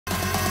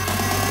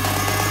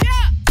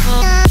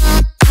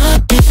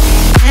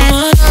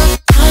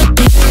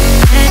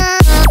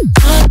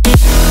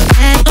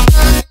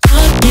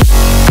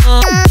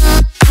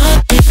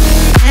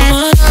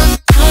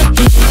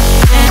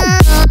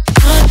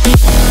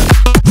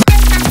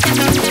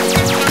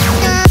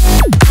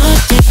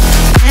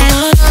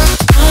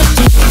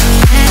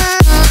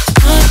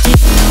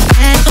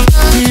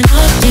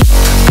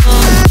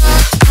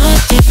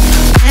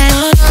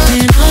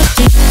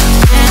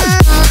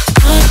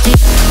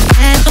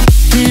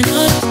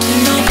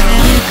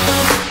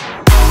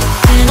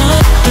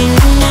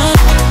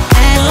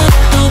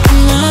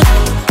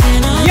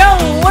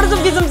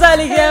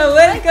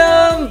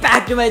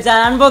to my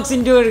channel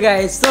Unboxing Dude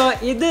guys. So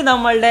ഇത്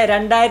നമ്മളുടെ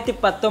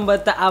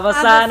 2019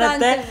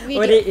 അവസാനത്തെ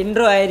ഒരു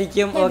ഇൻട്രോ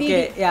ആയിരിക്കും. ഓക്കേ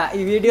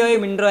ഈ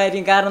വീഡിയോയും ഇൻട്രോ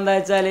ആയിരിക്കും. കാരണം എന്താ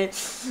വെച്ചാൽ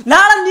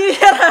നാളെ ന്യൂ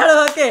ഇയർ ആണ്.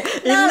 ഓക്കേ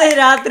ഇന്ന്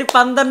രാത്രി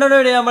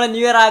 12 നമ്മൾ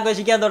ന്യൂ ഇയർ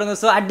ആഘോഷിക്കാൻ തുടങ്ങും.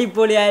 സോ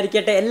അടിപൊളി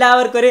ആയിരിക്കട്ടെ.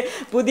 എല്ലാവർക്കും ഒരു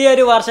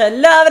പുതിയൊരു വർഷം,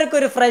 എല്ലാവർക്കും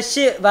ഒരു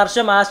ഫ്രഷ്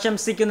വർഷം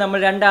ആശംസിക്കും നമ്മൾ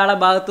രണ്ടാളെ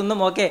ഭാഗത്തുനിന്നും.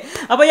 ഓക്കേ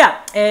അപ്പോൾ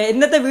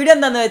ഇന്നത്തെ വീഡിയോ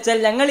എന്താണെന്ന് വെച്ചാൽ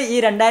ഞങ്ങൾ ഈ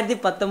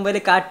 2019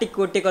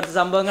 കാട്ടിക്കൂട്ടി കുറച്ച്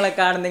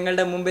സംഭവങ്ങളൊക്കെയാണ്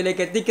നിങ്ങളുടെ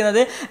മുമ്പിലേക്ക്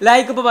എത്തിക്കുന്നത്.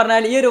 ലൈക്ക് ഇപ്പോൾ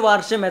പറഞ്ഞാൽ ഈ ഒരു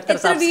വർഷം എത്ര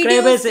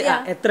സബ്സ്ക്രൈബേഴ്സ്,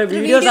 എത്ര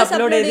വീഡിയോസ്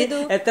അപ്ലോഡ് ചെയ്ത്,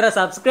 എത്ര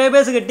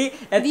സബ്സ്ക്രൈബേഴ്സ് കിട്ടി,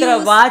 എത്ര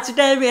വാച്ച്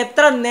ടൈം,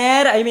 എത്ര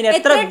നേരം, ഐ മീൻ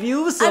എത്ര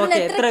വ്യൂസ്, ഓക്കെ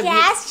എത്ര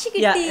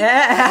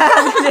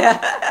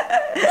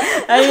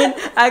ഐ മീൻ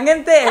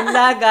അങ്ങനത്തെ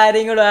എല്ലാ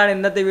കാര്യങ്ങളുമാണ്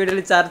ഇന്നത്തെ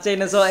വീഡിയോയിൽ ചർച്ച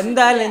ചെയ്യുന്നത്. സോ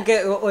എന്തായാലും എനിക്ക്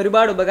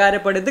ഒരുപാട്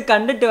ഉപകാരപ്പെടും. ഇത്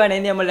കണ്ടിട്ട് വേണം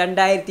ഇനി നമ്മൾ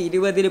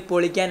 2020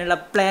 പൊളിക്കാനുള്ള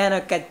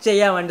പ്ലാനൊക്കെ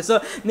ചെയ്യാൻ വേണ്ടി. സോ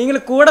നിങ്ങൾ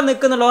കൂടെ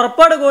നിൽക്കുന്ന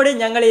ഉറപ്പോട് കൂടി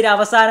ഞങ്ങൾ ഈ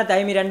അവസാനത്തെ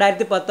ഐ മീൻ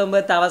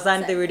 2019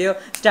 അവസാനത്തെ വീഡിയോ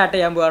സ്റ്റാർട്ട്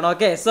ചെയ്യാൻ പോവാണ്.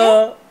 ഓക്കെ സോ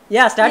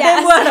സ്റ്റാർട്ട്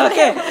ചെയ്യാൻ പോവാണ്.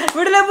 ഓക്കെ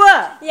വീട്ടിലേക്ക് പോവാ.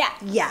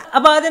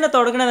 അപ്പൊ അതിനെ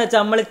തുടങ്ങണമെന്ന്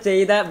വെച്ചാൽ നമ്മൾ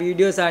ചെയ്ത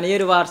വീഡിയോസ് ആണ്. ഈ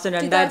ഒരു വർഷം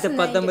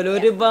 2019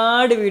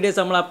 ഒരുപാട് വീഡിയോസ്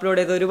നമ്മൾ അപ്ലോഡ്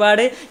ചെയ്ത്,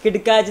 ഒരുപാട്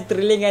കിടക്കാച്ച്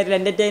ത്രില്ലിംഗ് ആയിട്ടുള്ള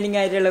എന്റർടൈനിങ്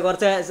ആയിട്ടുള്ള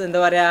കുറച്ച് എന്താ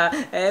പറയാ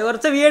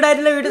കുറച്ച് വീഡ്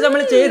ആയിട്ടുള്ള വീഡിയോസ്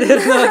നമ്മൾ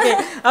ചെയ്തിരുന്നു. ഓക്കെ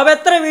അപ്പൊ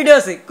എത്ര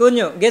വീഡിയോസ്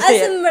കുഞ്ഞു ഗസ്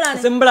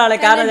സിമ്പിൾ ആണ്,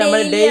 കാരണം നമ്മൾ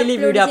ഡെയിലി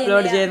വീഡിയോ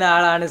അപ്ലോഡ് ചെയ്യുന്ന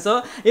ആളാണ്. സോ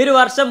ഈ ഒരു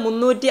വർഷം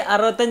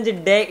 365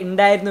 ഡേ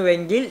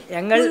ഉണ്ടായിരുന്നുവെങ്കിൽ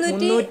ഞങ്ങൾ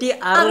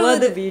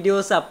 360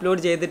 വീഡിയോസ് അപ്ലോഡ്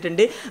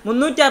ചെയ്തിട്ടുണ്ട്.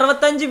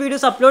 365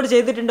 വീഡിയോസ് അപ്ലോഡ്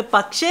ചെയ്തിട്ടുണ്ട്.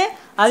 പക്ഷേ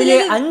അതിൽ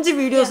 5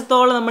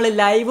 വീഡിയോസത്തോളം നമ്മൾ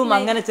ലൈവും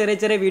അങ്ങനെ ചെറിയ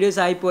ചെറിയ വീഡിയോസ്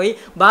ആയിപ്പോയി.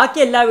 ബാക്കി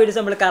എല്ലാ വീഡിയോസും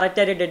നമ്മൾ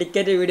കറക്റ്റായിട്ട്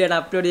ഡെഡിക്കേറ്റഡ് വീഡിയോ ആണ്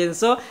അപ്ലോഡ് ചെയ്തത്.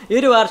 സോ ഈ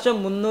ഒരു വർഷം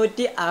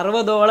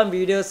 360ഓളം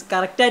വീഡിയോസ്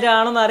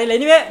കറക്റ്റായിട്ടാണോന്ന് അറിയില്ല.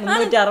 എനിവേ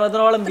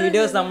 360ഓളം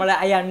വീഡിയോസ് നമ്മൾ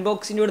ഈ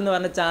അൺബോക്സിംഗ് ഡൂഡ് എന്ന്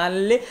പറഞ്ഞ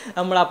ചാനലിൽ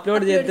നമ്മൾ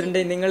അപ്ലോഡ് ചെയ്തിട്ടുണ്ട്.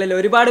 നിങ്ങളിൽ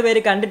ഒരുപാട്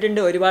പേര് കണ്ടിട്ടുണ്ട്,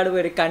 ഒരുപാട്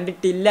പേര്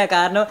കണ്ടിട്ടില്ല.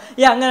 കാരണം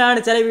അങ്ങനെയാണ്,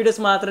 ചില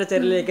വീഡിയോസ് മാത്രമേ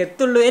ചെറിയിലേക്ക്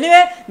എത്തുള്ളൂ.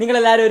 എനിവേ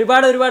നിങ്ങളെല്ലാവരും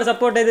ഒരുപാട്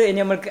സപ്പോർട്ട് ചെയ്ത് ഇനി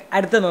നമുക്ക്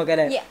അടുത്ത് നോക്കാം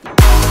അല്ലേ.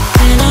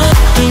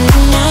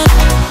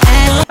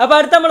 അപ്പൊ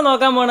അടുത്ത് നമ്മൾ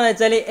നോക്കാൻ പോണെന്ന്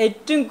വെച്ചാൽ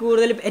ഏറ്റവും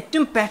കൂടുതൽ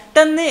ഏറ്റവും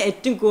പെട്ടെന്ന്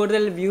ഏറ്റവും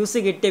കൂടുതൽ വ്യൂസ്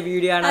കിട്ടിയ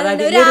വീഡിയോ ആണ്.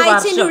 അതായത് ഈ ഒരു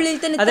വർഷം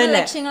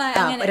അതല്ലേ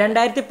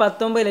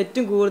 2019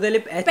 ഏറ്റവും കൂടുതൽ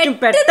ഏറ്റവും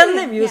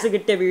പെട്ടെന്ന് വ്യൂസ്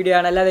കിട്ടിയ വീഡിയോ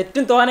ആണ്. അല്ലാതെ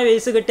ഏറ്റവും തോനെ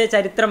വ്യൂസ് കിട്ടിയ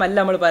ചരിത്രമല്ല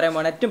നമ്മൾ പറയാൻ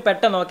പോകണം. ഏറ്റവും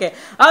പെട്ടെന്ന് ഓക്കെ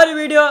ആ ഒരു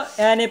വീഡിയോ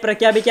ഞാൻ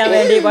പ്രഖ്യാപിക്കാൻ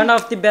വേണ്ടി വൺ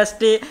ഓഫ് ദി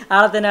ബെസ്റ്റ്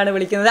ആളെ തന്നെയാണ്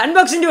വിളിക്കുന്നത്.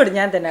 അൺബോക്സിംഗ് ഡ്യൂഡ്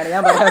ഞാൻ തന്നെയാണ്.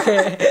 ഞാൻ പറയാം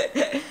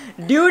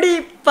ഡ്യൂഡി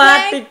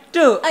part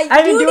 2 I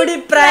mean ഡ്യൂഡി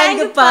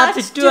prank part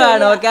 2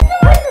 ആണ്. ഓക്കെ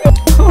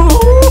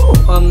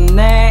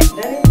ഒന്നേ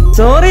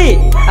സോറി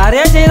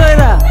അറിയാൻ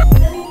ചെയ്തതാ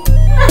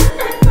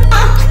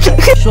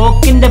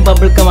ഷോക്കിന്റെ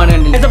ബബിൾ കമാണ്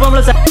കണ്ടില്ല. അപ്പൊ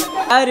നമ്മള്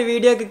ആ ഒരു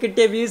വീഡിയോക്ക്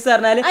കിട്ടിയ വ്യൂസ്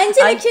പറഞ്ഞാല്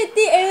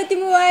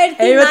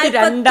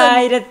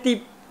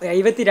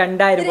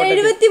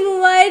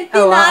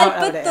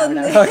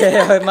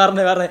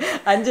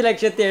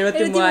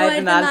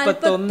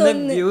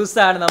വ്യൂസ്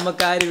ആണ്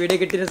നമുക്ക് ആ ഒരു വീഡിയോ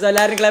കിട്ടിയത്.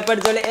 എല്ലാവരും ക്ലാപ്പ്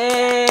അടിച്ചോളെ.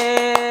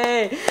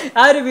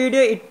 ആ ഒരു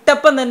വീഡിയോ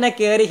ഇട്ടപ്പം തന്നെ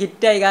കേറി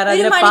ഹിറ്റായി. കാരണം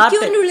അതിന്റെ പാട്ട്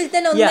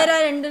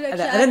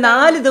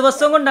 4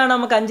 ദിവസം കൊണ്ടാണ്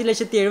നമുക്ക്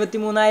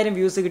 5,73,000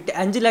 വ്യൂസ് കിട്ടി,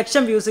 5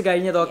 ലക്ഷം വ്യൂസ്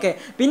കഴിഞ്ഞത്. ഓക്കെ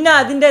പിന്നെ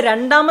അതിന്റെ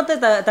രണ്ടാമത്തെ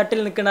തട്ടിൽ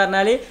നിൽക്കണ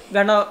പറഞ്ഞാല്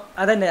വേണോ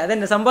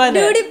അതന്നെ സംഭവം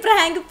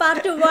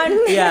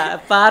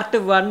പാർട്ട്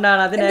 1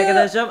 ആണ്. അതിന്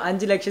ഏകദേശം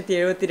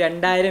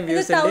 5,72,000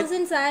 വ്യൂസ് ഉണ്ട്.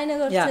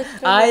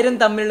 1000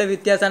 തമ്മിലുള്ള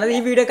വ്യത്യാസമാണ്. ഈ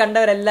വീഡിയോ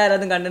കണ്ടവരെല്ലാവരും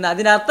അതും കണ്ടിട്ടുണ്ട്.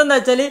 അതിനർത്ഥം എന്താ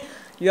വെച്ചാൽ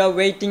യു ആർ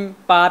വെയിറ്റിംഗ്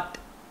പാർട്ട്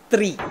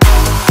 3.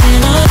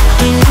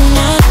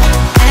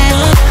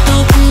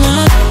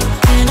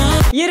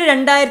 ഈ ഒരു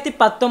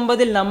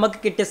 2019 നമുക്ക്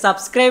കിട്ടിയ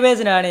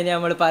സബ്സ്ക്രൈബേഴ്സിനാണ് ഇനി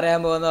നമ്മൾ പറയാൻ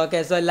പോകുന്നത്. ഓക്കെ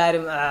സോ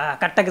എല്ലാവരും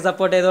കട്ടക്ക്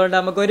സപ്പോർട്ട് ചെയ്തുകൊണ്ട്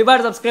നമുക്ക്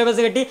ഒരുപാട്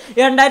സബ്സ്ക്രൈബേഴ്സ് കിട്ടി. ഈ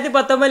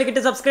 2019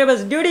 കിട്ടിയ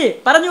സബ്സ്ക്രൈബേഴ്സ് ഡ്യൂഡി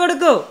പറഞ്ഞു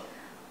കൊടുക്കൂ.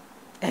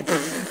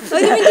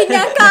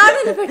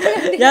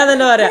 ഞാൻ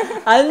തന്നെ പറയാം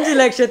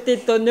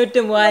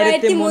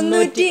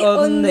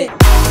 5,93,301.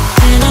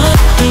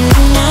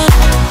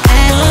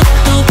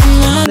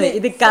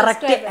 ഇത്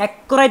കറക്റ്റ്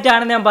അക്യുറേറ്റ്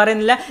ആണെന്ന് ഞാൻ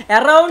പറയുന്നില്ല.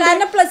 അറൗണ്ട്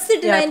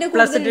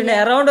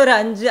ഒരു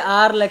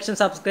 5-6 ലക്ഷം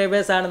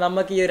സബ്സ്ക്രൈബേഴ്സ് ആണ്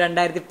നമുക്ക് ഈ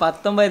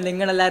 2019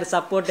 നിങ്ങളെല്ലാവരും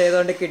സപ്പോർട്ട്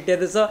ചെയ്തുകൊണ്ട്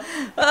കിട്ടിയത്. So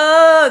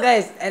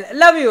guys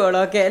love you all.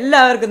 Okay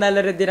എല്ലാവർക്കും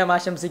നല്ലൊരു ദിനം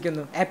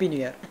ആശംസിക്കുന്നു. Happy new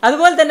year.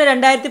 അതുപോലെ തന്നെ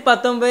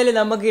 2019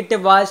 നമുക്ക് കിട്ടിയ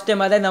വാച്ച് ടൈം,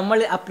 അതായത് നമ്മൾ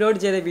അപ്ലോഡ്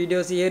ചെയ്ത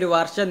വീഡിയോസ് ഈ ഒരു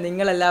വർഷം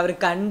നിങ്ങളെല്ലാവരും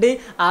കണ്ട്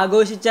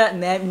ആഘോഷിച്ച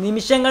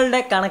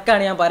നിമിഷങ്ങളുടെ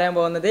കണക്കാണ് ഞാൻ പറയാൻ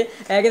പോകുന്നത്.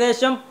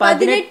 ഏകദേശം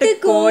 18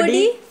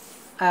 കോടി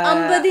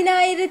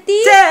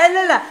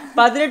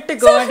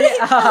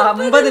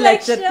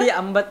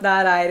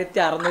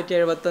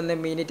 18,54,671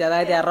 മിനിറ്റ്,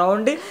 അതായത്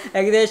അറൗണ്ട്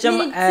ഏകദേശം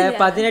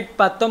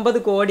 19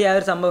 കോടി ആ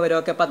ഒരു സംഭവം വരും.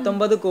 ഓക്കെ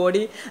 19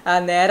 കോടി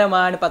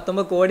നേരമാണ്,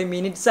 19 കോടി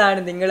മിനിറ്റ്സ് ആണ്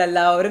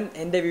നിങ്ങളെല്ലാവരും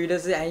എൻ്റെ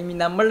വീഡിയോസ് ഐ മീൻ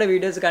നമ്മളുടെ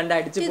വീഡിയോസ് കണ്ട്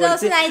അടിച്ചു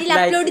പൊളിച്ച് 2019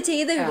 അപ്ലോഡ്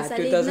ചെയ്ത്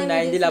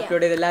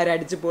എല്ലാവരും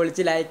അടിച്ചു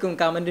പൊളിച്ച് ലൈക്കും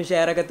കമന്റും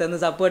ഷെയർ ഒക്കെ തന്ന്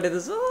സപ്പോർട്ട് ചെയ്ത്.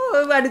 സോ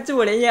അടിച്ചു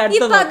പൊളി. ഇനി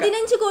അടുത്ത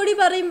 15 കോടി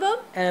പറയുമ്പോൾ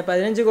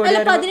 18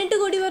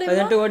 കോടി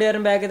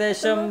പറയുമ്പോൾ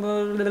ഏകദേശം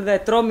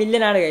എത്രയോ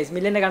മില്യൺ ആണ് ഗൈസ്.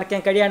 മില്യന്റെ കണക്കാൻ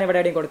കഴിയാണ് ഇവിടെ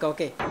എവിടെയും കൊടുക്കാം.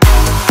 ഓക്കെ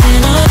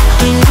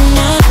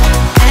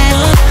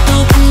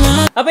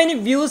അപ്പൊ ഇനി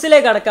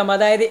വ്യൂസിലേക്ക് കടക്കാം.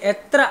 അതായത്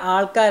എത്ര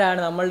ആൾക്കാരാണ്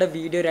നമ്മളുടെ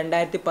വീഡിയോ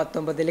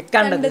 2019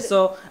 കണ്ടത്. സോ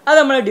അത്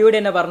നമ്മളെ ഡ്യൂട്ടി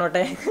തന്നെ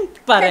പറഞ്ഞോട്ടെ.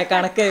 പറയാം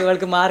കണക്ക്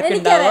ഇവൾക്ക് മാർക്ക്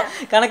ഉണ്ടാവോ,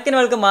 കണക്കിന്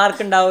ഇവൾക്ക്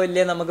മാർക്ക്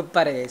ഉണ്ടാവില്ലേ നമുക്ക്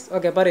പറയാം.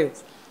 ഓക്കെ പറയൂ.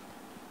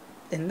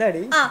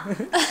 എന്താടി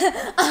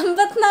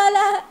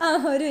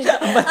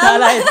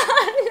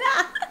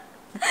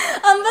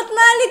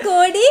 54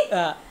 കോടി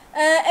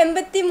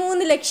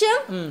 83 ലക്ഷം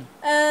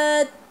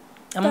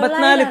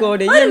 54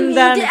 കോടി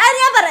എന്താണ്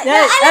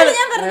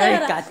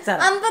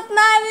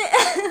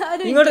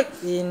ഇങ്ങോട്ട്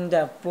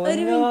എന്റെ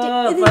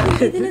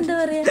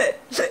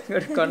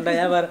കൊണ്ട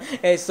ഞാൻ പറഞ്ഞു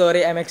sorry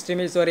I am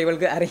extremely sorry.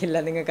 ഇവൾക്ക് അറിയില്ല,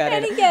 നിങ്ങൾക്ക്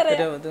അറിയാം.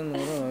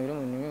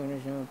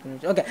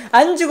 ഓക്കെ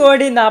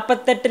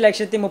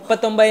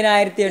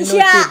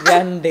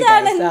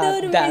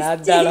 5,48,39,802.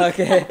 അതാണ്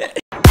ഓക്കെ.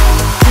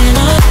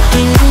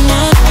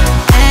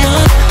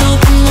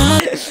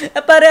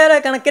 പറയാലോ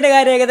കണക്കിന്റെ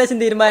കാര്യം ഏകദേശം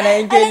തീരുമാനമായി.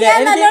 എനിക്ക്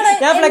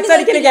ഞാൻ ഫ്ലെക്സ്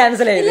അടിക്കല്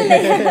ക്യാൻസൽ ചെയ്തു.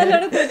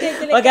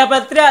 ഓക്കെ അപ്പൊ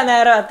അത്ര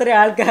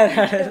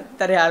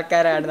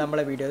ആൾക്കാരാണ്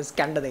നമ്മളെ വീഡിയോസ്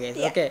കണ്ടത്.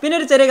 ഓക്കെ പിന്നെ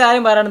ഒരു ചെറിയ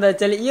കാര്യം പറയണത്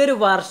വെച്ചാൽ ഈ ഒരു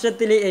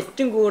വർഷത്തിൽ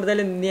ഏറ്റവും കൂടുതൽ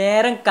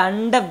നേരം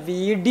കണ്ട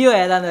വീഡിയോ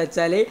ഏതാന്ന്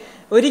വെച്ചാൽ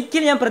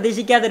ഒരിക്കലും ഞാൻ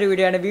പ്രതീക്ഷിക്കാത്തൊരു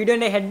വീഡിയോ ആണ്.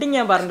 വീഡിയോന്റെ ഹെഡിങ്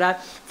ഞാൻ പറഞ്ഞാൽ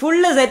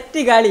ഫുള്ള്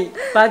സെറ്റ് കളി,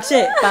 പക്ഷേ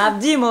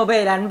PUBG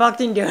മൊബൈൽ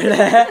അൺബോക്സിംഗ്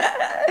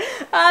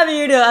ആ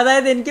വീഡിയോ.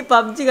 അതായത് എനിക്ക്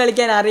PUBG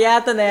കളിക്കാൻ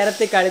അറിയാത്ത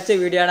നേരത്തെ കളിച്ച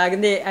വീഡിയോ ആണ്.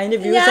 അതിന്റെ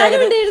വ്യൂസ്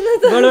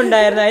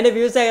ഉണ്ടായിരുന്നു. അതിന്റെ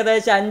വ്യൂസ്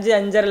ഏകദേശം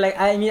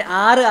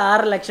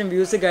 5-6 ലക്ഷം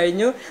വ്യൂസ്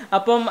കഴിഞ്ഞു.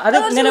 അപ്പം അത്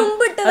ഇങ്ങനെ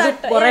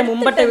കുറെ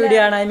മുമ്പത്തെ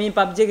വീഡിയോ ആണ്.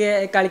 PUBG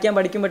കളിക്കാൻ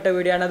പഠിക്കുമ്പോട്ട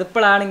വീഡിയോ ആണ്.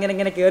 അതിപ്പോഴാണ്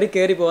ഇങ്ങനെ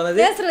കേറി പോകുന്നത്.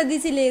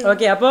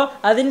 ഓക്കെ അപ്പൊ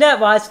അതിന്റെ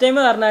വാച്ച് ടൈം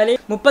പറഞ്ഞാല്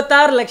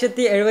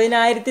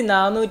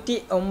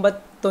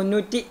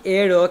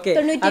 36,70,497. ഓക്കെ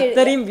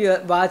അത്രയും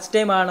വാച്ച്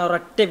ടൈം ആണ്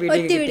ഒരൊറ്റ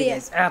വീഡിയോ.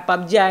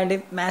 PUBG ആയതുകൊണ്ട്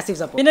മാസീവ്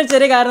സപ്പോർട്ട്. പിന്നെ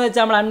ചെറിയ കാരണം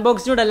വെച്ചാൽ നമ്മൾ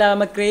അൺബോക്സിംഗ് അല്ല,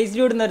 നമ്മൾ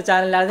ക്രേസിലൂടെ എന്നൊരു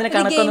ചാനൽ, അതിനെ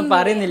കണക്കൊന്നും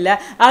പറയുന്നില്ല.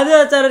 അത്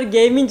വെച്ചാൽ ഒരു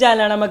ഗെയിമിംഗ്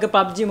ചാനലാണ്. നമുക്ക്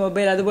PUBG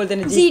മൊബൈൽ അതുപോലെ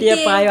തന്നെ GTA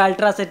 5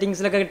 അൾട്രാ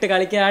സെറ്റിംഗ്സിലൊക്കെ ഇട്ട്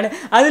കളിക്കാനാണ്.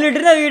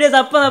 അതിലിടുന്ന വീഡിയോസ്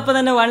അപ്പം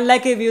തന്നെ 1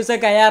 lakh വ്യൂസ്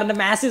ഒക്കെ അയ്യാറുണ്ട്.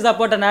 മാസീവ്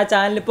സപ്പോർട്ടാണ് ആ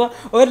ചാനൽ. ഇപ്പോൾ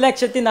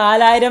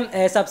 1,04,000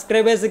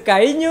 സബ്സ്ക്രൈബേഴ്സ്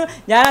കഴിഞ്ഞു.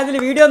 ഞാൻ അതിൽ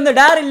വീഡിയോ ഒന്നും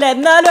ഇടാറില്ല,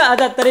 എന്നാലും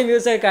അത് അത്രയും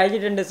വ്യൂസ് ഒക്കെ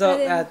കഴിഞ്ഞിട്ടുണ്ട്. So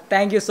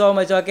thank you so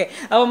much. Okay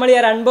അപ്പോൾ നമ്മൾ ഈ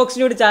ഒരു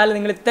അൺബോക്സിംഗ് ചാനൽ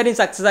നിങ്ങൾ ഇത്രയും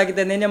സക്സസ് ആക്കി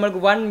തന്നതിന് നമ്മൾക്ക്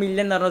 1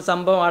 million എന്ന് പറഞ്ഞ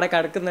സംഭവം അവിടെ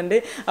കിടക്കുന്നുണ്ട്.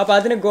 അപ്പോൾ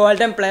അതിന്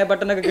ഗോൾഡൻ പ്ലേ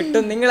ബട്ടണൊക്കെ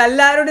കിട്ടും. നിങ്ങൾ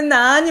എല്ലാവരോടും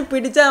നാഞ്ഞ്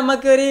പിടിച്ചാൽ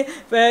നമുക്കൊരു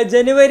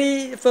ജനുവരി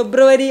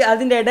ഫെബ്രുവരി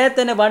അതിൻ്റെ ഇടയിൽ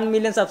തന്നെ 1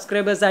 million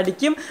സബ്സ്ക്രൈബേഴ്സ്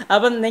അടിക്കും.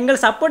 അപ്പം നിങ്ങൾ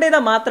സപ്പോർട്ട്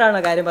ചെയ്താൽ മാത്രമാണ്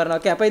കാര്യം പറഞ്ഞത്.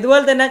 ഓക്കെ അപ്പോൾ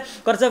ഇതുപോലെ തന്നെ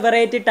കുറച്ച്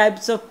വെറൈറ്റി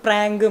ടൈപ്സ് ഓഫ്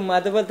പ്രാങ്കും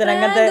അതുപോലെ തന്നെ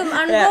അങ്ങനത്തെ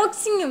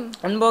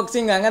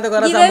അൺബോക്സിംഗ് അങ്ങനത്തെ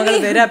കുറേ സംഭവങ്ങൾ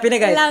തരാം.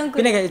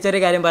 പിന്നെ ചെറിയ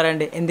കാര്യം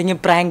പറയാണ്ട്,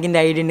 എന്തെങ്കിലും പ്രാങ്കിന്റെ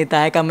ഐഡിയ ഉണ്ട്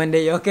താഴെ കമന്റ്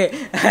ചെയ്യും. ഓക്കെ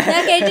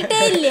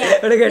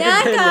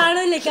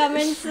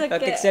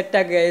സെറ്റ്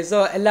ആക്കുക. സോ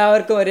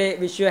എല്ലാവർക്കും ഒരു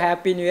wish you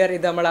happy new year.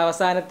 ഇത് നമ്മൾ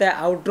അവസാനത്തെ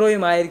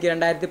ഔട്ട്രോയുമായിരിക്കും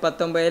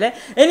 2019.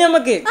 ഇനി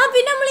നമുക്ക്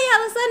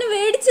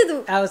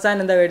അവസാനം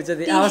എന്താ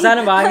മേടിച്ചത്?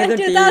 അവസാനം വാങ്ങിയതും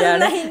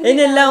ടിവിയാണ്.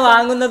 ഇനി എല്ലാം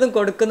വാങ്ങുന്നതും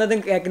കൊടുക്കുന്നതും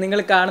നിങ്ങൾ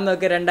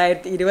കാണുന്നതൊക്കെ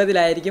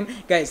 2020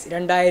 guys.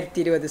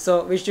 2020. So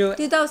wish you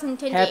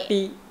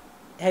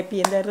happy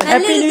എന്തായിരുന്നു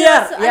ഹാപ്പി ന്യൂ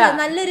ഇയർ.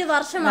 നല്ലൊരു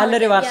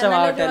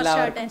വർഷമാവട്ടെ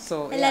എല്ലാവർക്കും. സോ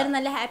എല്ലാവരും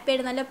നല്ല ഹാപ്പി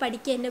ആയിട്ട് നല്ല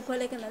പഠിക്കുക, എന്നെ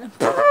പോലെയൊക്കെ നല്ല.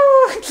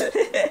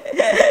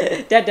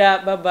 Tata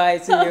bye bye,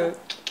 see you.